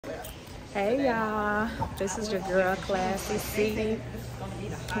Hey y'all, this is your girl Classy C.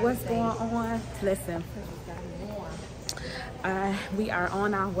 What's going on? Listen, we are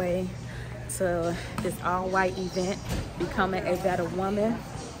on our way to this all-white event, Becoming a Better Woman.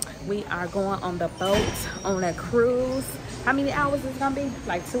 We are going on the boat, on a cruise. How many hours is it gonna be?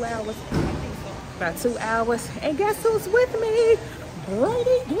 Like 2 hours? About 2 hours. And guess who's with me?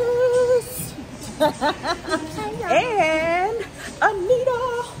 Brady Goose and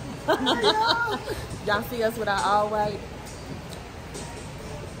Anita. Y'all see us with our all-white.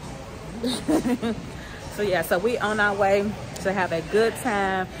 So yeah, so we on our way to have a good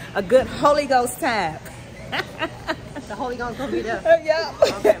time, a good Holy Ghost time. The Holy Ghost gonna be there. Yeah.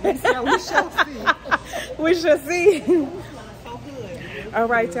 Okay, we shall see. We shall see. So good. All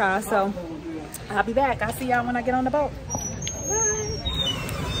right, y'all. So I'll be back. I'll see y'all when I get on the boat. Bye.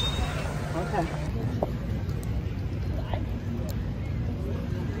 Okay.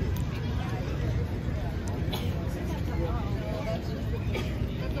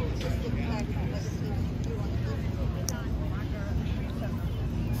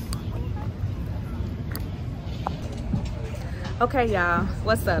 Okay, y'all.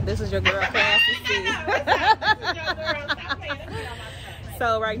 What's up? This is your girl, Classy C.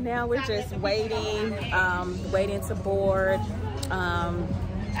 So right now we're just waiting, waiting to board.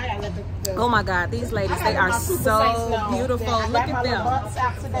 Oh my God, these ladies, they are so beautiful. Look at them.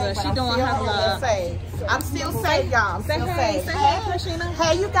 Yeah, she doing her love. I'm still safe, y'all. Say hey, Christina.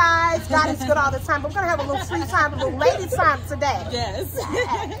 Hey, you guys. God is good all the time. But we're gonna have a little free time, a little lady time today. Yes.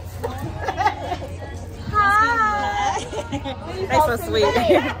 Hi. They so sweet.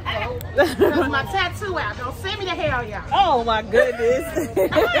 My tattoo out. Don't send me to hell, y'all. Oh my goodness.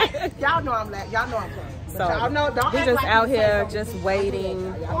 Y'all know I'm laughing. Y'all know I'm playing. So y'all know, don't we act just like out you here say just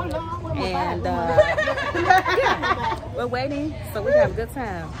waiting, and yeah, we're waiting, so we have a good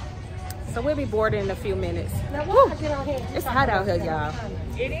time. So we'll be boarding in a few minutes. Woo. It's hot out here, y'all.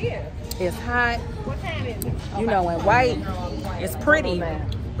 It is. It's hot. What time is it? You know, and white, it's pretty,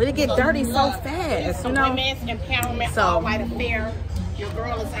 but it get dirty so fast, you know. Women's empowerment, So all-white affair. Your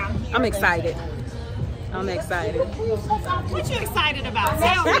girl is out here. I'm excited. I'm excited. What you excited about?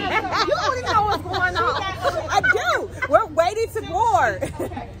 Tell me. You don't even know what's going on. I do. We're waiting to board.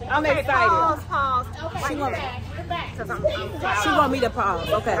 I'm excited. Pause. She want, I'm she want me to pause.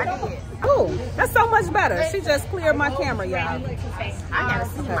 Okay. Cool. That's so much better. She just cleared my camera, y'all. I gotta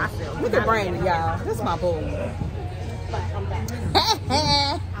see myself. Look at Brandy, y'all. This is my boo.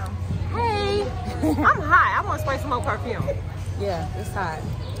 Hey. I'm hot. I want to spray some more perfume. Yeah, it's hot.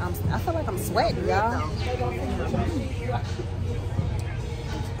 I feel like I'm sweating, y'all.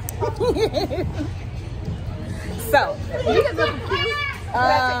 So,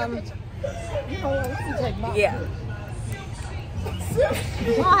 yeah.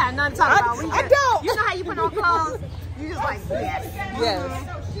 We don't have nothing to talk about. I don't. You know how you put on clothes? You just like, yes.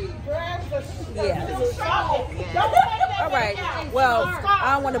 Yes. All right. Well,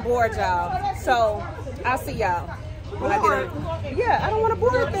 I don't want to board y'all. So, I'll see y'all when I get in. Yeah, I don't want to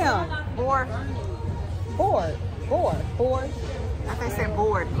board them. Bored. I think they said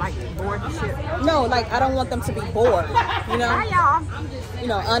bored, like bored and shit. No, like I don't want them to be bored. You know? Hi, y'all. You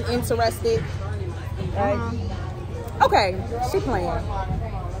know, uninterested. Right? Okay, she playing.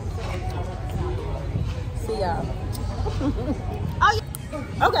 See y'all. Oh,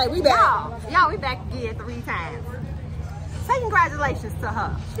 yeah. Okay, we back. Y'all, we back again 3 times. Say congratulations to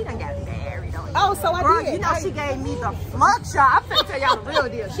her. She done got married on you. Oh, so I did. You know, she gave me the flux shot. I'm finna tell y'all the real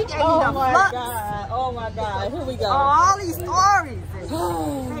deal. She gave me the flux. Oh my God. Here we go. All these stories.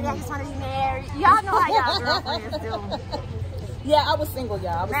 Maybe I just want to be married. Y'all know how y'all girlfriends do. Yeah, I was single,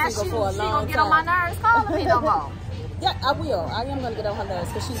 y'all. I was single for a long time. She gonna get on my nerves calling me no more. Yeah, I will. I am going to get on her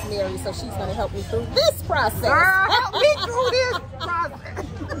nerves because she's married, so she's going to help me through this process. Girl, help me through this process.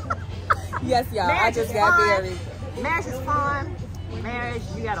 Yes, y'all. I Marriage just is got fun. married. Marriage is fun. Marriage,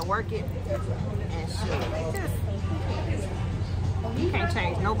 you got to work it. And shit. You can't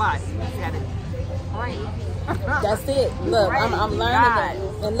change nobody. You got to pray. That's it. Look, I'm learning that.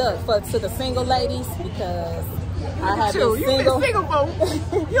 And look, to the single ladies, because I have been single. You've been single for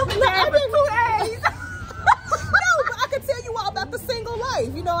you've been married for 2 days. No, but I can tell you all about the single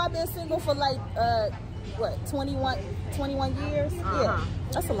life. You know, I've been single for like, what, 21 years? Yeah,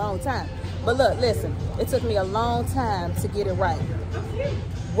 that's a long time. But look, listen, it took me a long time to get it right.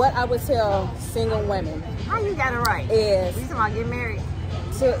 What I would tell single women. How you got it right? Is you talking about getting married?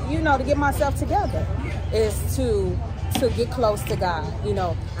 To, you know, to get myself together. Is to get close to God, you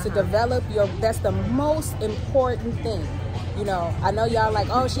know, to develop that's the most important thing. You know, I know y'all like,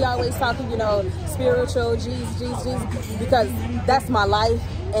 oh, she always talking, you know, spiritual, Jesus, because that's my life.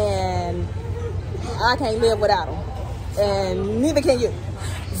 and I can't live without them, and neither can you.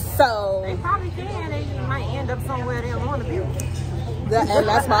 So they probably can. They might end up somewhere they don't want to be. And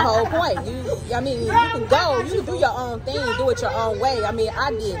that's my whole point. I mean, you can go, you can do your own thing, do it your own way. I mean,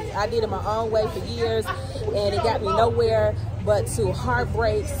 I did it my own way for years, and it got me nowhere but to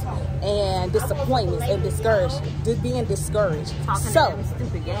heartbreaks and disappointments and being discouraged. Talking to them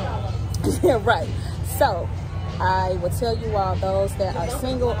stupid games. Yeah, right. So I will tell you all, those that are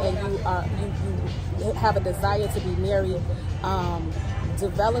single and you have a desire to be married,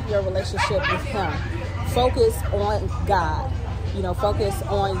 develop your relationship with Him. Focus on God. You know, focus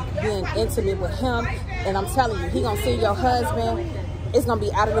on being intimate with Him. And I'm telling you, He gonna see your husband. It's gonna be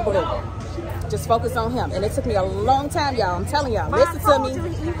out of the blue. Just focus on Him. And it took me a long time, y'all. I'm telling y'all. But listen to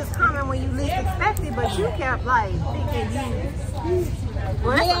me. He was coming when you least expected, but you kept like thinking you.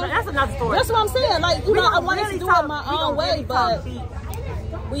 Well, that's another story. That's what I'm saying. Like, you know, I wanted to do it my own way, but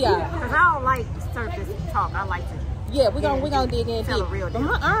we are. Because I don't like surface talk. I like to. Yeah, we're gonna dig in deep. But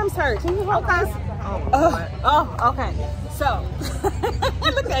my arms hurt. Can you hold this? Oh, okay. So,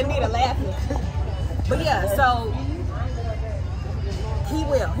 look at Anita laughing. But yeah, so he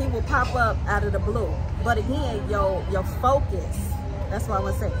will pop up out of the blue. But again, your focus, that's what I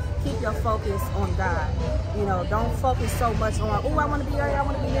want to say. Keep your focus on God. You know, don't focus so much on, oh, I want to be married, I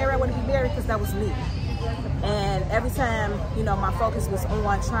want to be married, I want to be married, because that was me. And every time, you know, my focus was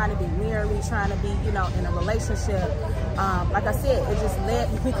on trying to be married, trying to be, you know, in a relationship. Like I said, it just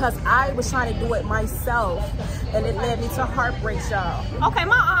led, because I was trying to do it myself, and it led me to heartbreaks, y'all. Okay,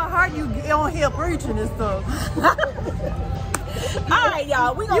 my aunt heard you on here preaching and stuff. All right,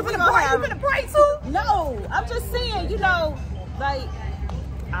 y'all. We gonna have. You gonna pray too? No, I'm just saying, you know, like,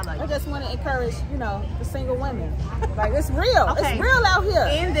 I just want to encourage, you know, the single women. Like, it's real. Okay. It's real out here.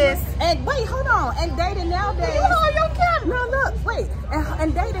 In this. And wait, hold on. And dating nowadays. You on your camera. No, look, wait.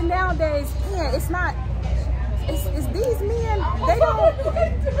 And dating nowadays, yeah, it's not. It's these men. They don't.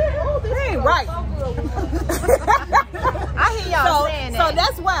 They ain't right. I hear y'all saying that. So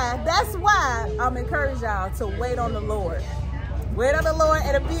that's why I'm encouraging y'all to wait on the Lord. Wait on the Lord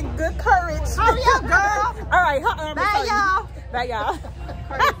and be good courage. Hurry up, girl. All right, bye, y'all. Bye, y'all.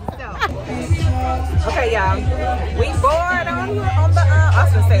 Okay, y'all. We board on the I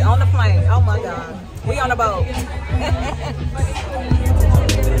was gonna say on the plane. Oh my God. We on the boat.